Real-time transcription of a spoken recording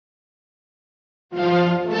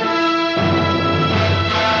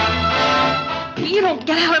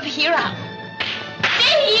Get out of here.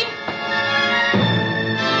 Steve!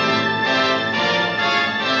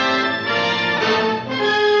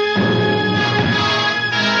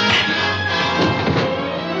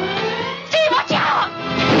 Steve, watch out!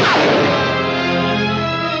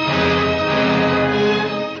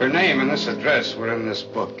 Her name and this address were in this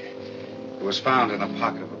book. It was found in the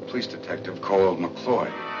pocket of a police detective called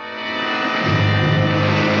McCloy.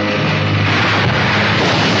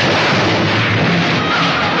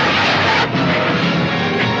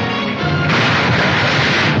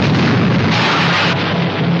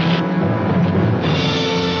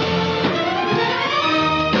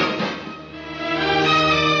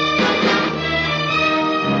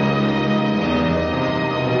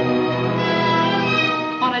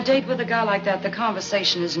 On a date with a guy like that, the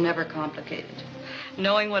conversation is never complicated.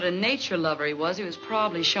 Knowing what a nature lover he was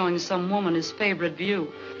probably showing some woman his favorite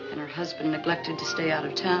view, and her husband neglected to stay out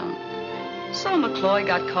of town. So McCloy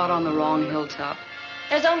got caught on the wrong hilltop.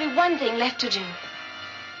 There's only one thing left to do.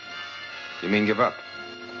 You mean give up?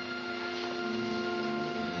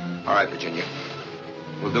 All right, Virginia.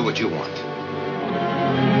 We'll do what you want.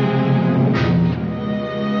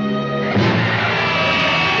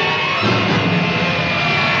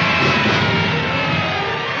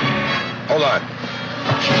 Hold on.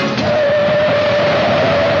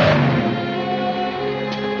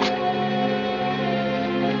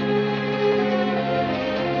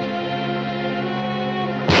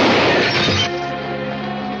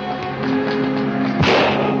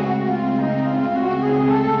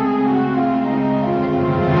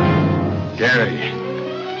 Gary,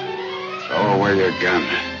 throw away your gun.